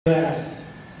Last.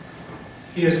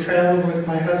 He has traveled with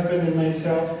my husband and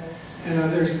myself and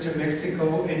others to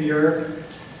Mexico and Europe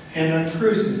and on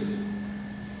cruises.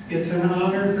 It's an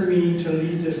honor for me to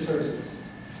lead this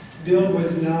service. Bill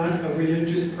was not a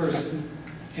religious person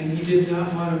and he did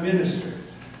not want a minister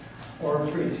or a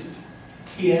priest.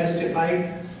 He asked if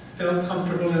I felt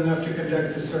comfortable enough to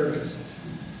conduct the service.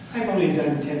 I've only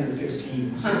done 10 or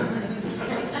 15, so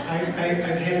I've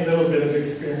had a little bit of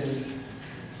experience.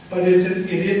 But it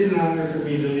is an honor for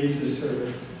me to lead the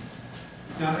service.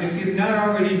 Now, if you've not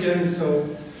already done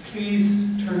so, please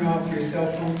turn off your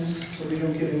cell phones so we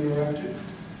don't get interrupted.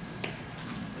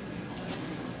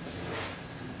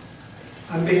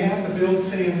 On behalf of Bill's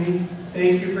family,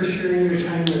 thank you for sharing your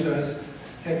time with us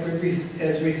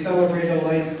as we celebrate a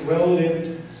life well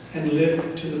lived and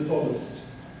lived to the fullest.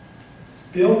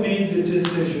 Bill made the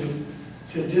decision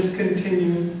to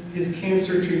discontinue his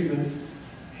cancer treatments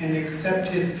and accept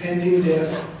his pending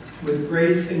death with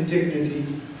grace and dignity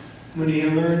when he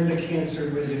learned the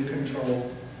cancer was in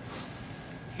control.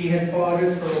 He had fought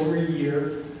it for over a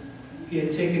year. He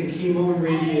had taken chemo and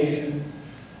radiation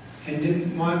and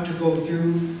didn't want to go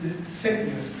through the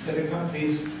sickness that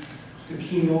accompanies the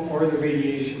chemo or the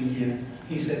radiation again.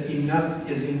 He said, enough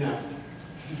is enough.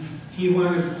 He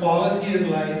wanted quality of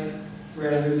life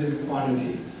rather than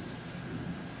quantity.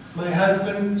 My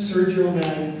husband, Sergio, and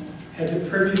I had the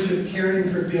privilege of caring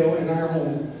for Bill in our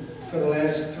home for the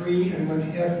last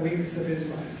 3.5 weeks of his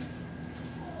life.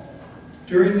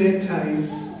 During that time,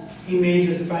 he made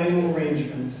his final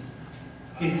arrangements.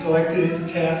 He selected his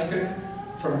casket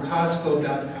from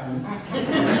Costco.com.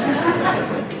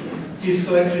 He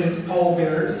selected his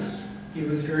pallbearers. He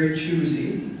was very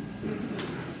choosy.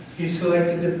 He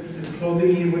selected the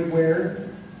clothing he would wear,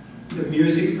 the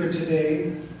music for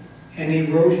today, and he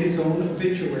wrote his own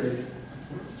obituary.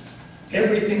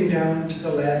 Everything down to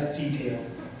the last detail.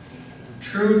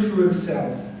 True to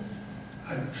himself,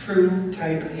 a true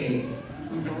type A.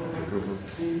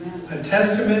 A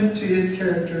testament to his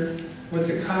character with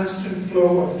the constant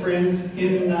flow of friends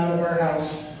in and out of our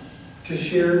house to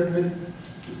share with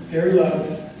their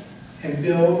love and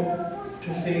Bill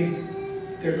to say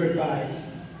their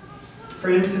goodbyes.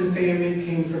 Friends and family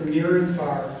came from near and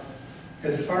far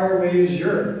away as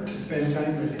Europe to spend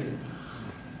time with him,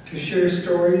 to share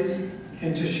stories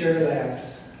and to share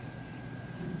laughs.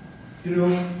 You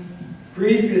know,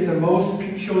 grief is a most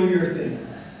peculiar thing.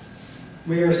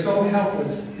 We are so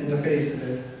helpless in the face of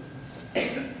it.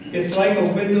 It's like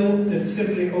a window that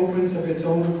simply opens of its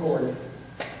own accord.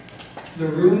 The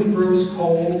room grows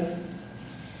cold.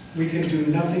 We can do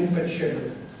nothing but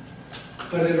shiver.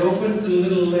 But it opens a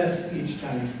little less each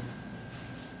time.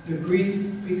 The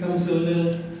grief becomes a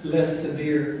little less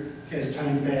severe as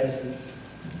time passes.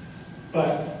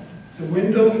 But the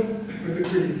window for the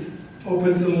grief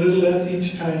opens a little less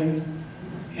each time,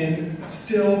 and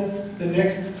still the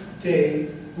next day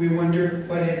we wonder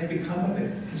what has become of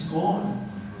it. It's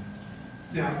gone.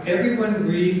 Now, everyone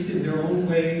grieves in their own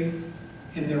way,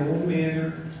 in their own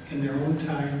manner, in their own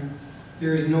time.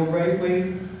 There is no right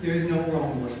way, there is no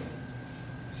wrong way.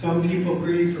 Some people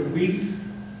grieve for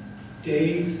weeks,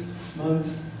 days,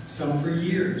 months, some for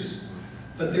years.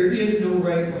 But there is no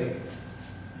right way.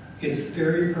 It's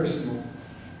very personal.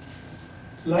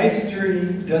 Life's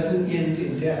journey doesn't end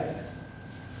in death.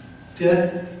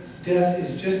 Death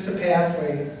is just a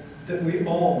pathway that we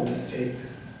all must take.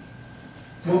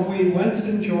 What we once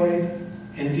enjoyed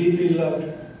and deeply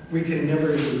loved, we can never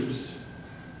lose.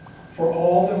 For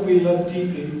all that we love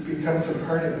deeply becomes a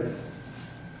part of us.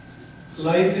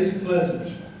 Life is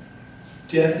pleasant.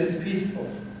 Death is peaceful.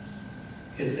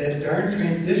 It's that darn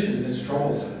transition that's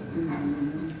troublesome.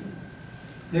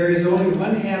 There is only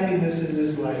one happiness in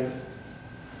this life,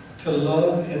 to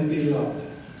love and be loved.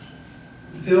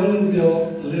 Phil and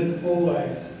Bill lived full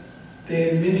lives. They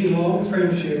had many long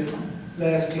friendships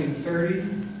lasting 30,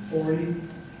 40,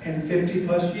 and 50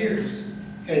 plus years,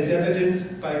 as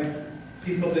evidenced by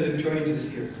people that have joined us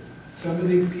here. Some of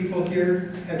the people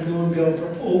here have known Bill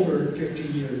for over 50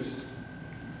 years.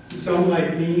 Some,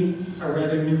 like me, are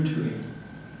rather new to him.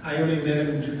 I only met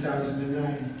him in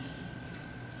 2009.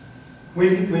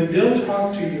 When Bill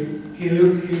talked to you, he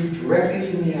looked you directly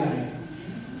in the eye.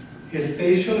 His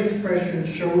facial expression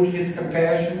showed his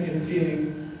compassion and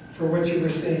feeling for what you were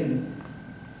saying.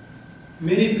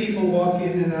 Many people walk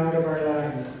in and out of our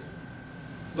lives,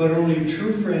 but only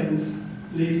true friends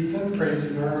leave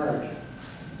footprints in our heart.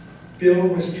 Bill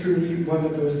was truly one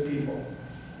of those people.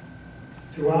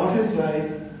 Throughout his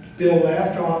life, Bill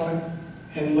laughed often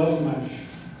and loved much.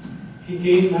 He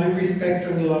gained my respect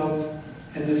and love,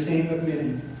 and the same of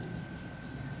many.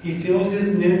 He filled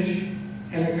his niche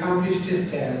and accomplished his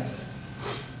task.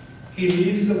 He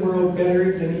leaves the world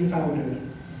better than he found it.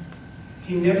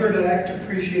 He never lacked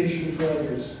appreciation for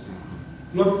others,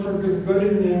 looked for the good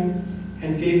in them,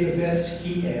 and gave the best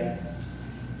he had.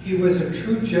 He was a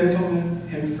true gentleman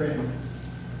and friend.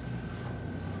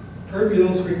 Per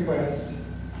Bill's request,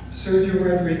 Sergio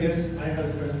Rodriquez, my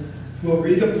husband, will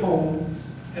read a poem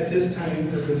at this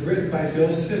time that was written by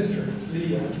Bill's sister,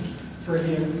 Leah, for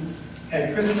him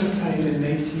at Christmas time in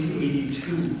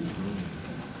 1982.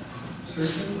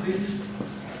 Sergio, please.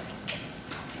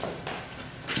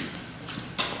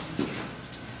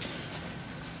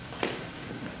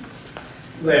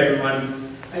 Hello,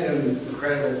 everyone. I had an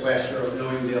incredible pleasure of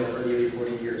knowing Bill for nearly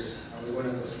 40 years. I was one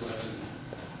of those lucky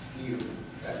few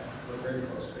that were very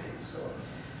close to him, so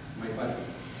my buddy.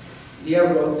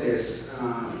 Leah wrote this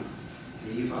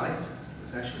 85. It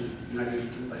was actually not 82,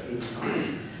 but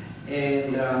 85.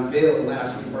 And Bill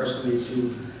asked me personally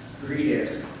to read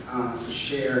it, to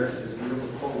share this beautiful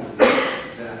poem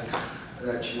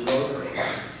that she wrote for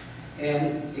him.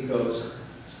 And it goes,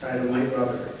 it's titled My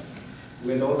Brother.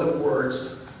 With all the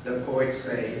words the poets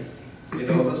say, with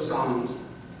all the songs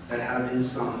that have been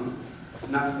sung,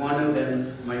 not one of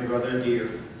them, my brother dear,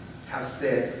 have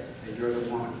said that you're the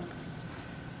one.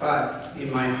 But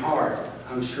in my heart,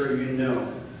 I'm sure you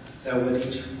know that with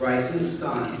each rising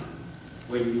sun,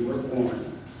 when you were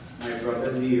born, my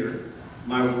brother dear,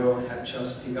 my world had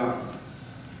just begun.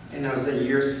 And as the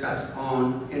years pass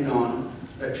on and on,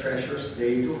 the treasures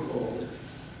they do hold,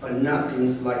 but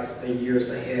nothing's like the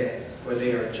years ahead, where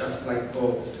they are just like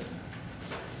gold.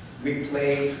 We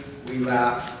played, we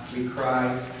laughed, we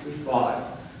cried, we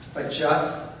fought, but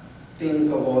just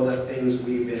think of all the things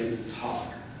we've been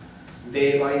taught.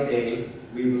 Day by day,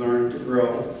 we've learned to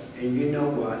grow, and you know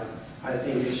what? I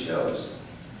think it shows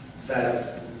that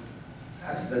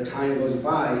as the time goes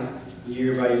by,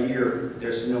 year by year,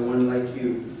 there's no one like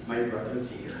you, my brother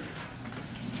dear.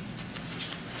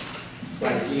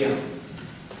 Like you.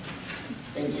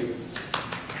 Thank you.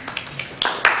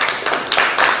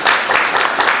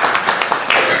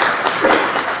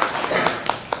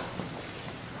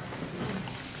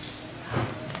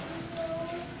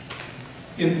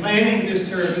 In planning this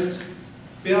service,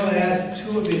 Bill asked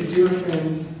two of his dear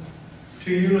friends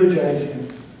to eulogize him.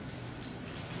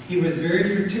 He was very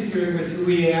particular with who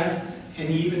he asked, and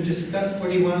he even discussed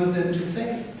what he wanted them to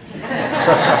say.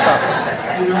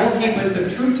 You know, he was a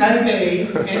true type A,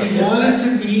 and he wanted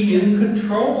to be in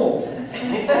control.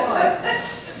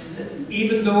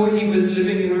 Even though he was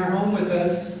living in our home with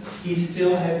us, he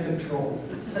still had control.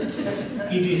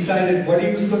 He decided what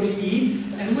he was going to eat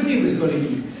and when he was going to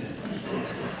eat.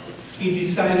 He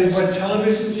decided what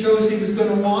television shows he was going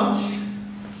to watch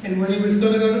and when he was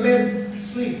going to go to bed to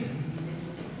sleep.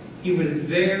 He was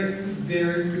very,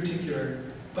 very particular,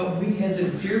 but we had the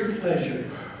dear pleasure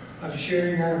of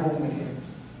sharing our home with him.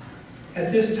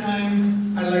 At this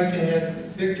time, I'd like to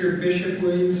ask Victor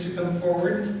Bishop-Willams to come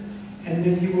forward, and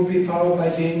then he will be followed by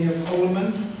Daniel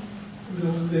Colimon.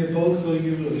 They both will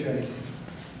eulogize him.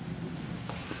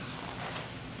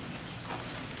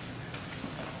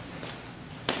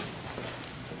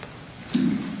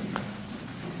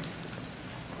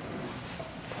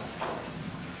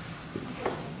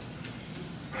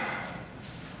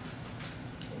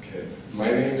 My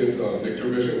name is Victor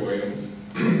Bishop-Willams,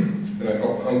 and I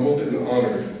felt humbled and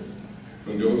honored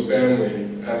when Bill's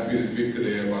family asked me to speak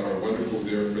today about our wonderful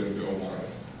dear friend Bill Wine.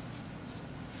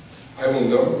 I will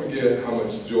never forget how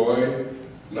much joy,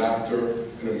 laughter,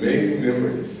 and amazing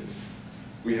memories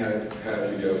we had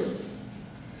together.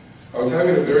 I was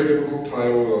having a very difficult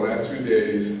time over the last few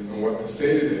days on what to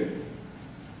say today,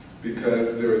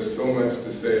 because there is so much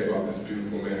to say about this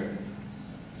beautiful man.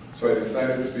 So I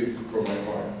decided to speak from my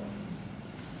heart.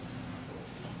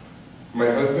 My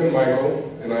husband,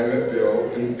 Michael, and I met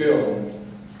Bill and Phil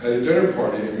at a dinner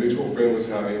party a mutual friend was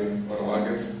having on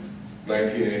August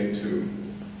 1982.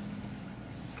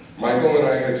 Michael and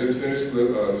I had just finished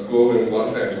school in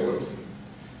Los Angeles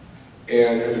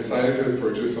and had decided to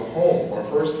purchase a home, our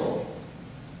first home.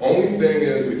 Only thing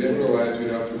is, we didn't realize we'd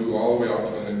have to move all the way out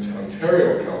to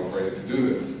Ontario, California to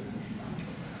do this.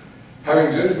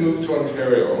 Having just moved to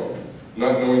Ontario,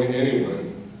 not knowing anyone,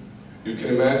 you can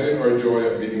imagine our joy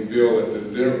at meeting Bill at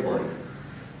this dinner party.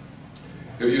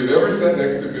 If you've ever sat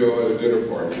next to Bill at a dinner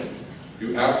party,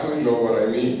 you absolutely know what I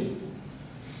mean.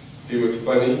 He was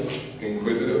funny,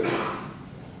 inquisitive,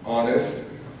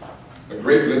 honest, a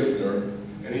great listener,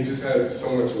 and he just had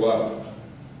so much love.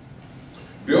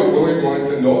 Bill really wanted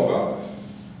to know about us.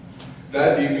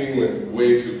 That evening went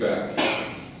way too fast.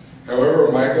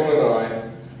 However, Michael and I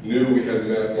knew we had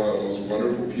met one of the most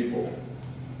wonderful people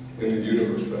in the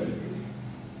universe that evening.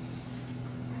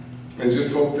 and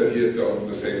just hoped that he had felt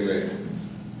the same way.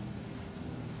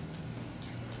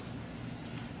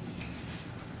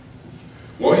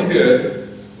 Well, he did,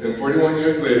 and 41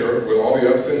 years later, with all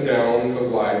the ups and downs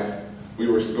of life, we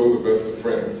were still the best of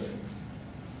friends.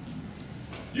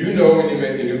 You know when you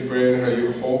make a new friend how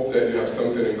you hope that you have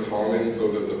something in common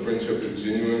so that the friendship is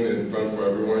genuine and fun for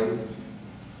everyone?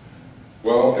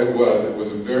 Well, it was. It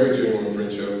was a very genuine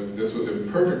friendship. This was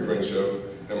a perfect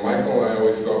friendship, and Michael and I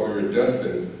always felt we were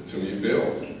destined to meet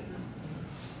Bill.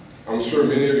 I'm sure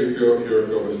many of you here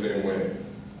feel the same way.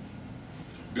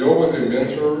 Bill was a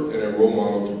mentor and a role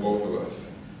model to both of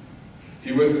us.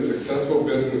 He was a successful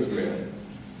businessman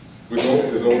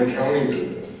with his own accounting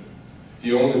business.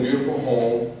 He owned a beautiful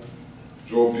home,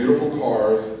 drove beautiful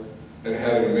cars, and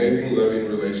had an amazing, loving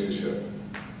relationship.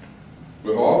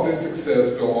 With all this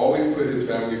success, Bill always put his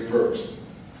family first.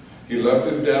 He loved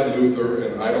his dad, Luther,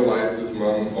 and idolized his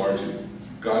mom, Margie.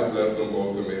 God bless them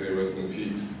both and may they rest in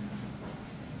peace.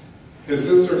 His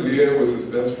sister, Leah, was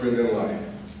his best friend in life.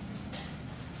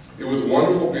 It was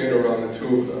wonderful being around the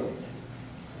two of them.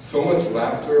 So much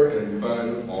laughter and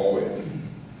fun always.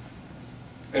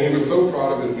 And he was so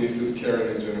proud of his nieces,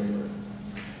 Karen and Jennifer.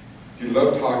 He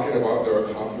loved talking about their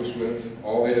accomplishments,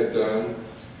 all they had done,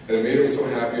 and it made him so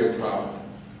happy and proud.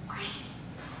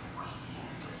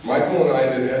 Michael and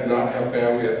I did not have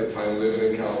family at the time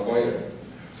living in California.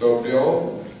 So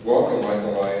Bill welcomed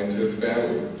Michael and I into his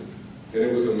family. And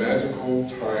it was a magical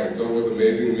time filled with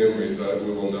amazing memories that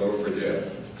we will never forget.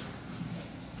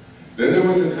 Then there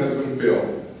was his husband,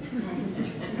 Bill.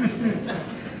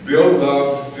 Bill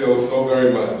loved Phil so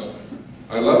very much.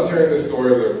 I loved hearing the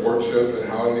story of their courtship and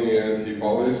how in the end he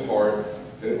followed his heart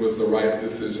and it was the right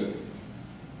decision.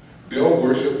 Bill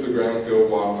worshiped the ground Phil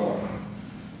walked on.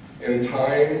 In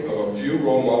time of a few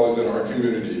role models in our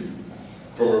community,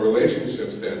 from a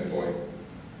relationship standpoint,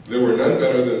 there were none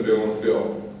better than Bill and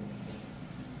Phil.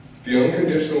 The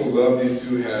unconditional love these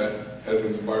two had has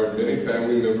inspired many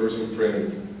family members and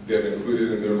friends they have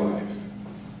included in their lives.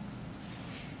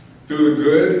 Through the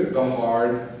good, the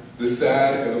hard, the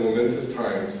sad, and the momentous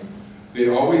times, they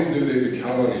always knew they could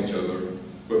count on each other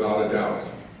without a doubt.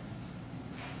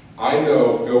 I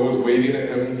know Phil was waiting at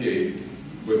heaven's gate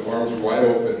with arms wide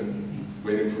open,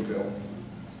 waiting for Bill.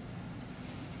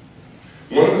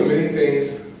 One of the many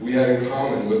things we had in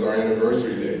common was our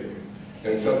anniversary date.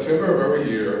 In September of every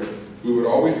year, we would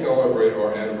always celebrate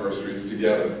our anniversaries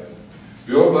together.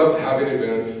 Bill loved having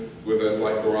events with us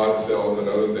like garage sales and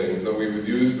other things that we would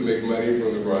use to make money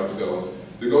from the garage sales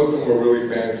to go somewhere really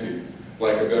fancy,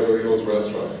 like a Beverly Hills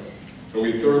restaurant. And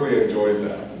we thoroughly enjoyed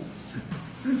that.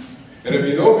 And if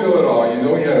you know Bill at all, you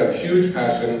know he had a huge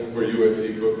passion for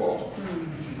USC football.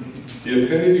 He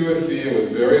attended USC and was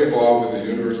very involved with the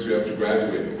university after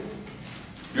graduating.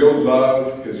 Bill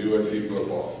loved his USC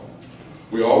football.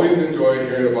 We always enjoyed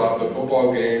hearing about the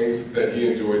football games that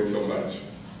he enjoyed so much.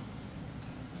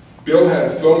 Bill had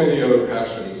so many other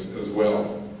passions as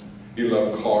well. He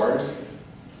loved cars,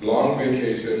 long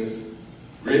vacations,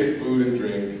 great food and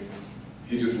drink.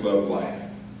 He just loved life.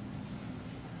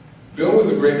 Bill was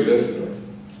a great listener,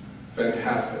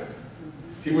 fantastic.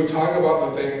 He would talk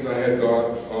about the things I had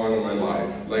gone on in my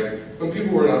life, like when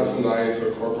people were not so nice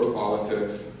or corporate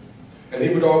politics. And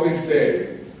he would always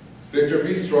say, Victor,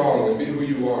 be strong and be who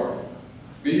you are.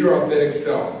 Be your authentic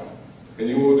self, and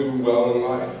you will do well in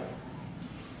life.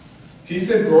 He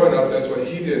said growing up, that's what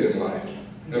he did in life.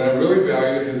 And I really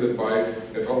valued his advice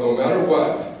and felt no matter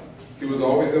what, he was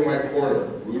always in my corner,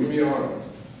 rooting me on.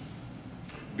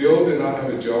 Bill did not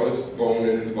have a jealous bone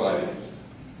in his body.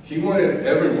 He wanted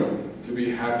everyone to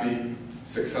be happy,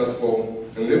 successful,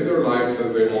 and live their lives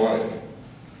as they wanted.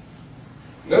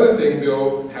 Another thing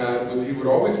Bill had was he would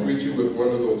always greet you with one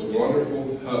of those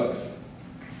wonderful hugs.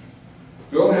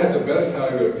 Bill had the best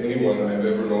hug of anyone I've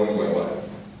ever known in my life.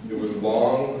 It was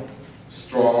long,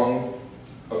 strong,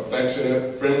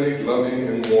 affectionate, friendly, loving,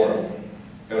 and warm.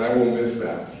 And I will miss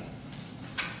that.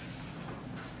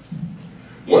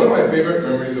 One of my favorite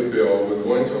memories of Bill was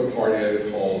going to a party at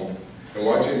his home and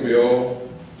watching Bill,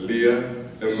 Leah,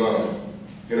 and Mom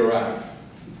interact.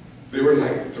 They were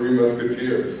like three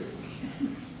musketeers.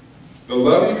 The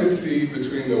love you could see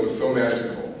between them was so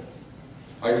magical.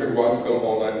 I could watch them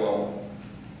all night long.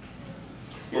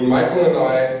 When Michael and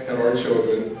I had our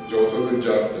children, Joseph and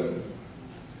Justin,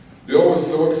 Bill was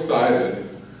so excited,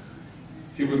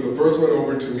 he was the first one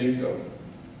over to meet them.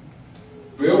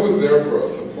 Bill was there for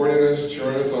us, supporting us,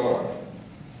 cheering us on.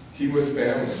 He was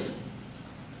family.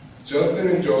 Justin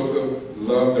and Joseph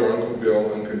loved their Uncle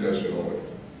Bill unconditionally,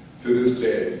 to this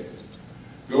day.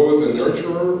 Bill was a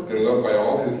nurturer and loved by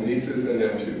all his nieces and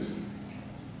nephews.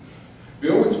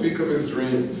 Bill would speak of his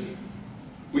dreams,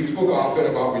 We spoke often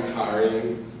about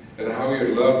retiring and how he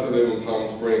would love to live in Palm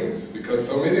Springs because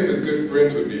so many of his good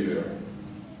friends would be there.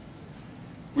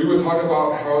 We would talk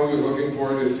about how he was looking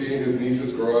forward to seeing his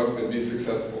nieces grow up and be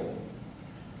successful.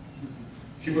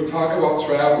 He would talk about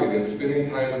traveling and spending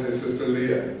time with his sister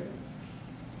Leah.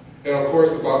 And of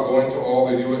course about going to all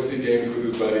the USC games with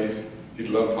his buddies. He'd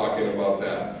love talking about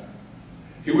that.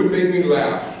 He would make me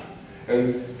laugh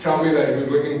and tell me that he was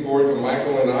looking forward to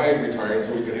Michael and I retiring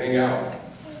so we could hang out,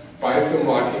 buy some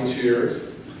rocking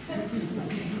chairs,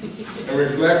 and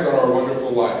reflect on our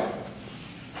wonderful life.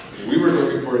 We were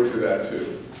looking forward to that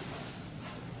too.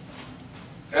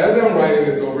 As I'm writing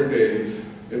this over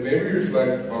days, it made me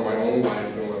reflect on my own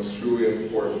life and what's truly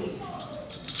important.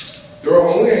 There are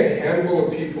only a handful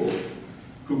of people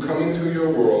who come into your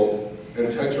world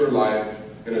and touch your life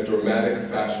in a dramatic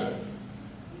fashion.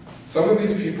 Some of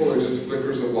these people are just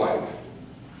flickers of light,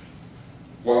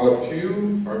 while a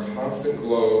few are constant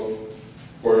glow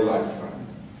for a lifetime.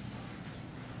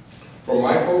 For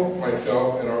Michael,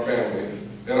 myself, and our family,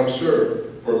 and I'm sure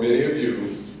for many of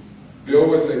you, Bill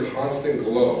was a constant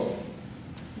glow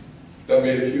that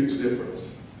made a huge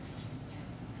difference.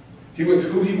 He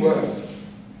was who he was,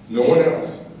 no one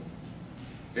else.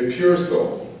 A pure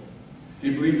soul.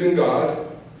 He believed in God.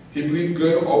 He believed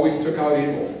good always took out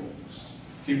evil.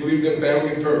 He believed in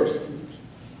family first.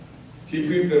 He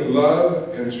believed in love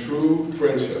and true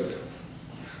friendship.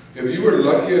 If you were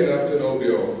lucky enough to know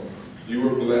Bill, you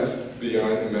were blessed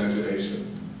beyond imagination.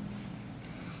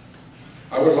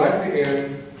 I would like to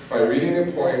end by reading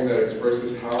a poem that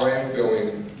expresses how I am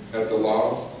feeling at the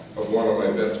loss of one of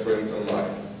my best friends in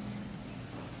life.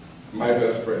 My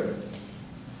best friend.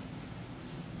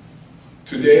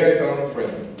 Today I found a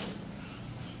friend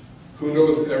who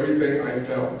knows everything I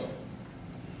felt.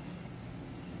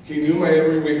 He knew my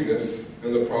every weakness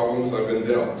and the problems I've been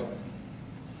dealt.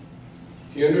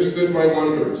 He understood my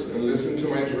wonders and listened to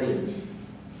my dreams.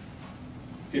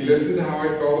 He listened to how I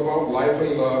felt about life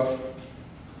and love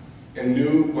and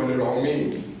knew what it all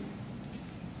means.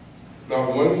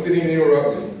 Not once did he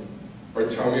interrupt me or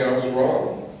tell me I was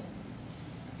wrong.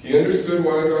 He understood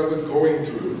what I was going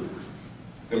through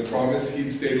and promised he'd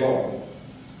stay long.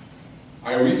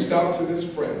 I reached out to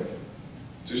this friend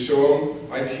to show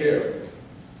him I cared,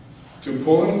 to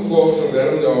pull him close and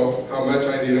let him know how much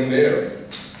I need him there.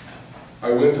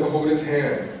 I went to hold his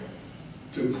hand,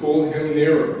 to pull him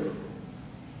nearer,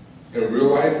 and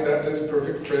realized that this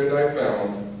perfect friend I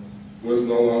found was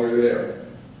no longer there.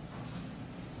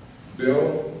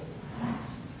 Bill,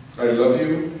 I love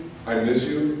you, I miss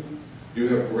you, you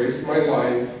have graced my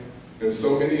life and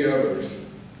so many others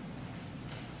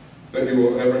that you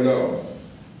will ever know.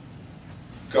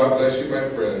 God bless you, my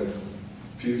friend.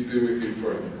 Peace be with you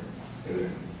forever.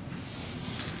 Amen.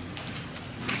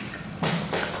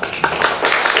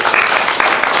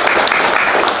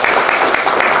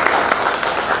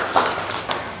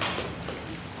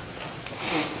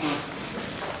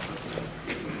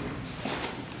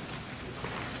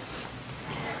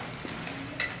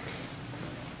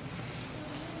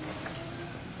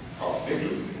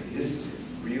 This is a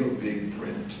real big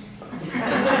print.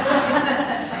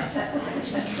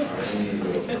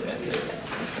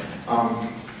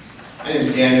 My name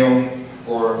is Daniel,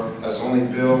 or as only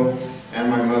Bill and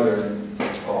my mother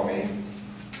call me,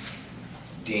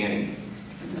 Danny.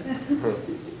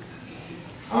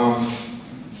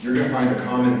 You're going to find a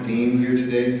common theme here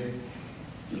today,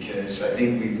 because I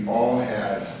think we've all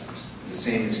had the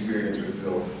same experience with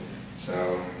Bill.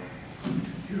 So,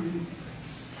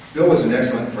 Bill was an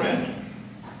excellent friend.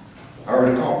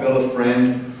 However, to call Bill a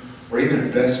friend, or even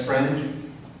a best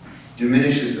friend,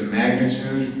 diminishes the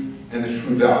magnitude and the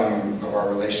true value of our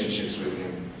relationships with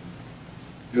him.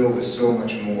 Bill was so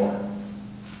much more.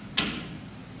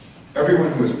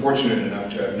 Everyone who is fortunate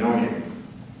enough to have known him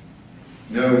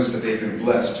knows that they've been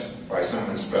blessed by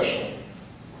someone special.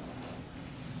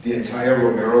 The entire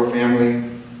Romero family,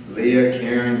 Leah,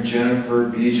 Karen, Jennifer,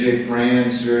 BJ, Fran,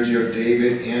 Sergio,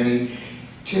 David, Annie,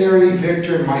 Terry,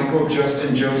 Victor, Michael,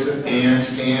 Justin, Joseph, Ann,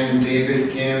 Stan,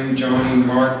 David, Kim, Johnny,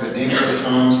 Mark, the Nicholas,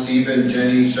 Tom, Stephen,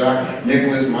 Jenny, Jacques,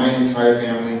 Nicholas, my entire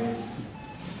family.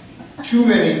 Too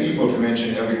many people to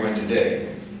mention everyone today.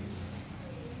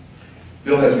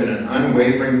 Bill has been an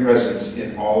unwavering presence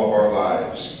in all of our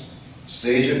lives.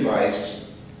 Sage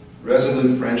advice,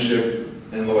 resolute friendship,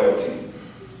 and loyalty.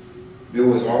 Bill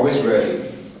was always ready,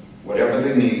 whatever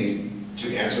the need,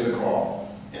 to answer the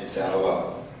call and saddle up.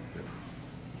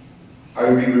 I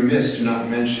would be remiss to not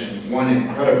mention one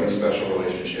incredibly special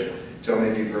relationship. Tell me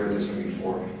if you've heard this one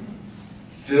before.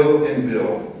 Phil and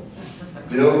Bill.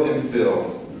 Bill and Phil.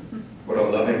 What a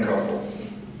loving couple.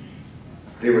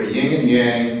 They were yin and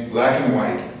yang, black and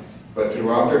white, but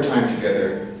throughout their time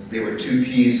together, they were two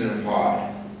peas in a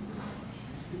pod.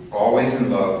 Always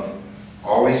in love,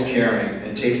 always caring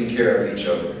and taking care of each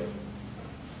other.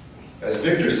 As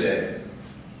Victor said,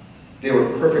 they were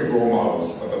perfect role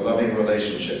models of a loving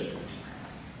relationship.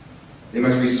 They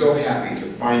must be so happy to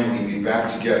finally be back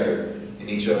together in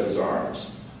each other's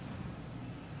arms.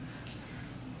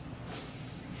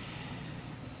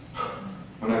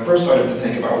 When I first started to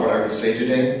think about what I would say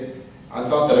today, I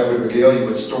thought that I would regale you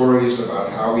with stories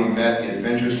about how we met, the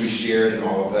adventures we shared, and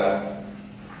all of that.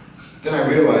 Then I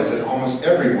realized that almost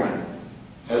everyone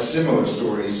has similar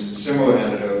stories, similar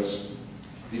anecdotes,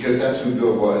 because that's who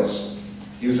Bill was.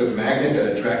 He was a magnet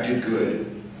that attracted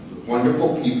good,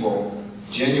 wonderful people,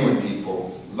 genuine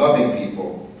people, loving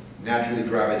people, naturally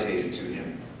gravitated to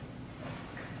him.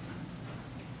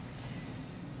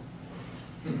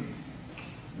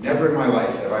 Never in my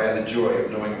life have I had the joy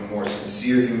of knowing a more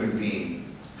sincere human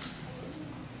being.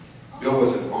 Bill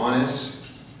was an honest,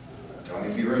 tell me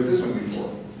if you've heard this one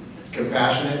before,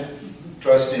 compassionate,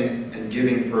 trusting, and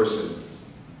giving person.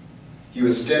 He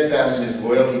was steadfast in his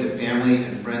loyalty to family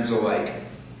and friends alike.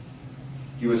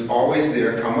 He was always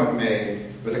there, come what may,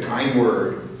 with a kind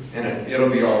word and an it'll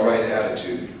be all right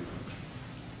attitude.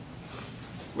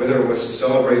 Whether it was to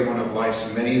celebrate one of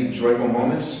life's many joyful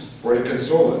moments or to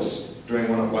console us during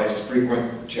one of life's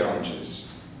frequent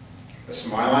challenges. A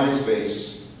smile on his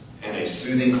face and a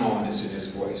soothing calmness in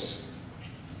his voice.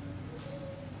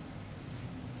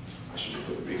 I should have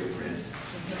put a bigger print.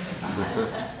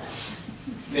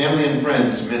 Family and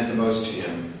friends meant the most to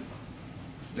him.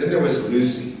 Then there was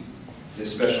Lucy,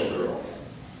 his special girl.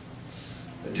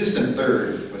 A distant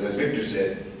third was, as Victor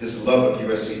said, his love of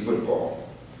USC football.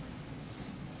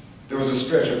 There was a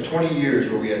stretch of 20 years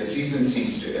where we had season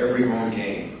seats to every home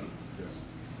game.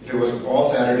 If it was a fall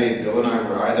Saturday, Bill and I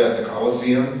were either at the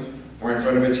Coliseum or in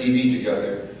front of a TV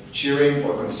together, cheering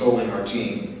or consoling our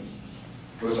team.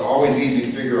 It was always easy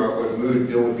to figure out what mood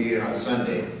Bill would be in on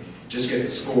Sunday. Just get the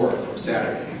score from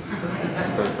Saturday.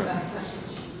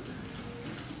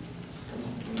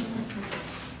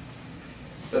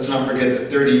 Let's not forget the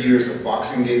 30 years of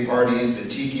Boxing Day parties, the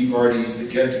tiki parties,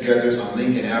 the get-togethers on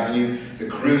Lincoln Avenue, the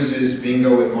cruises,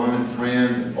 bingo with Mom and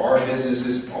Fran, the bar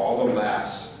businesses, all the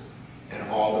laughs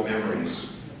and all the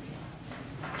memories.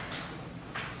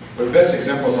 What best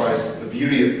exemplifies the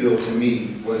beauty of Bill to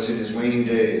me was in his waning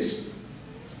days.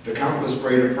 The countless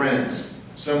parade of friends,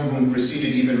 some of whom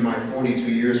preceded even my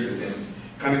 42 years with him,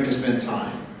 coming to spend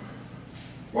time.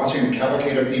 Watching the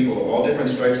cavalcade of people of all different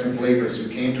stripes and flavors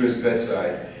who came to his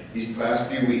bedside these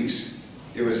past few weeks,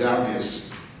 it was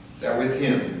obvious that with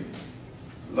him,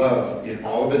 love in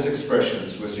all of its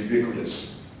expressions was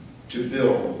ubiquitous. To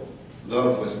Bill,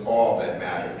 love was all that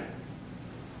mattered.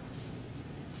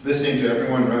 Listening to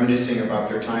everyone reminiscing about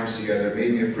their times together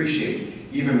made me appreciate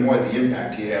even more the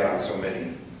impact he had on so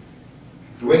many.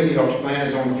 The way he helped plan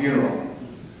his own funeral,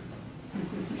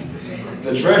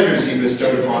 the treasures he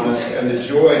bestowed upon us, and the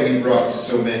joy he brought to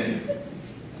so many,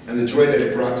 and the joy that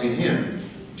it brought to him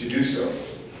to do so.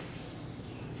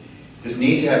 His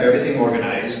need to have everything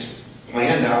organized,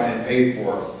 planned out, and paid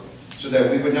for, so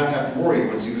that we would not have to worry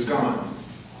once he was gone.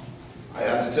 I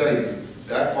have to tell you,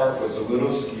 that part was a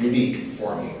little unique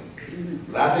for me.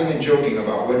 Laughing and joking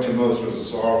about what to most was a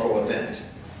sorrowful event.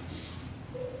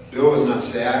 Bill was not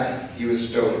sad, he was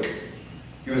stoic.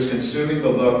 He was consuming the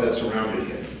love that surrounded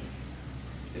him.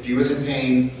 If he was in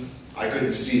pain, I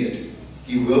couldn't see it.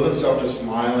 He willed himself to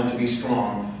smile and to be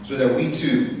strong, so that we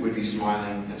too would be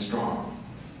smiling and strong.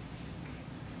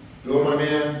 Bill, my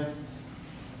man,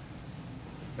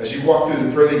 as you walk through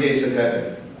the pearly gates of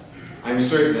heaven, I'm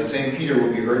certain that St. Peter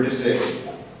will be heard to say,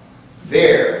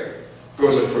 there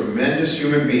goes a tremendous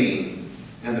human being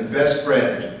and the best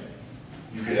friend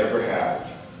you could ever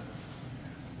have.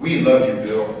 We love you,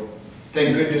 Bill.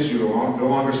 Thank goodness you are no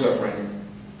longer suffering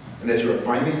and that you are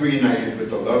finally reunited with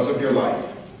the loves of your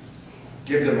life.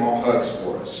 Give them all hugs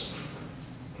for us.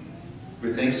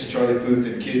 With thanks to Charlie Puth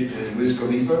and Wiz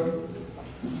Khalifa,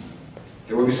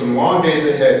 there will be some long days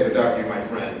ahead without you, my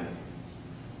friend.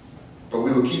 But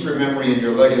we will keep your memory and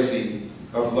your legacy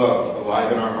of love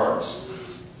alive in our hearts.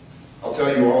 I'll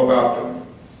tell you all about them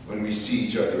when we see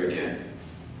each other again.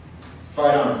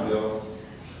 Fight on, Bill.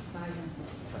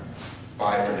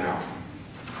 Bye for now.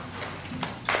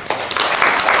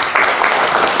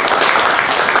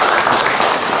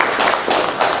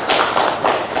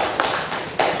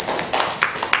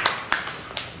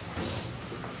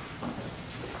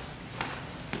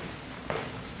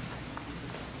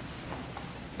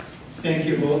 Thank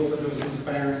you both for those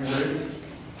inspiring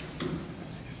words.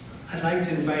 I'd I'd like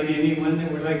to invite anyone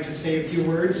that would like to say a few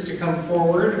words to come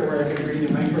forward, or I can bring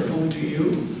the microphone to you.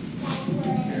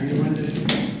 Is there anyone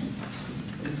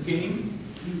that's game?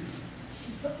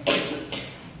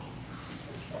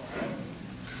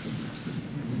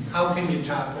 How can you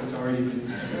top what's already been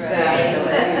said?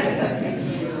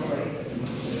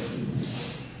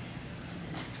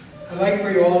 I'd like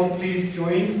for you all to please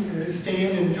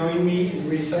stand and join me in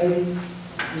reciting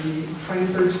the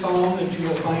 23rd Psalm that you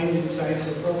will find inside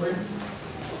the program.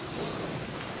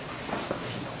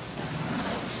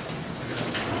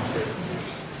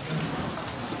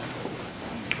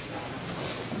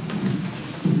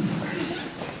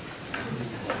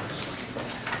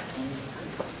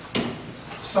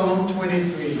 Psalm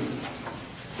 23.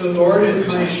 The Lord is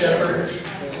my shepherd,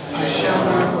 I shall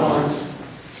not want.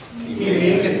 He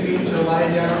maketh me to lie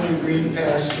down in green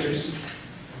pastures.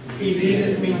 He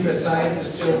leadeth me beside the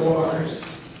still waters.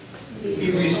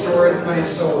 He restoreth my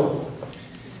soul.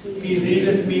 He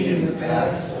leadeth me in the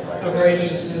paths of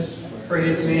righteousness for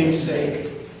his name's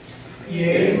sake.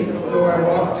 Yea, though I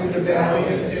walk through the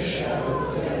valley of the shadow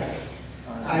of death,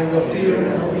 I will fear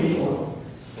no evil,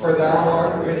 for thou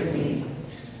art with me.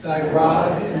 Thy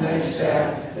rod and thy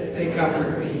staff, they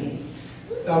comfort me.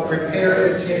 Thou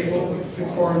prepare a table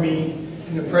before me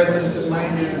in the presence of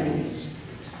mine enemies.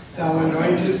 Thou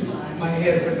anointest my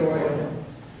head with oil.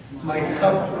 My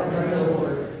cup runneth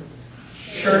over.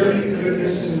 Surely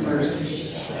goodness and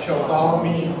mercy shall follow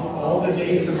me all the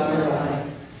days of my life,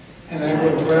 and I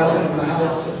will dwell in the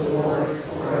house of the Lord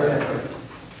forever.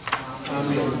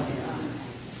 Amen.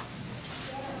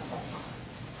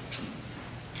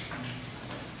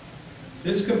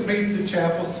 This completes the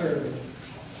chapel service.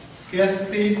 Guests,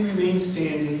 please remain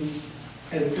standing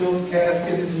as Bill's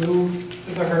casket is moved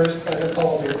to the hearse by the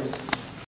pallbearers.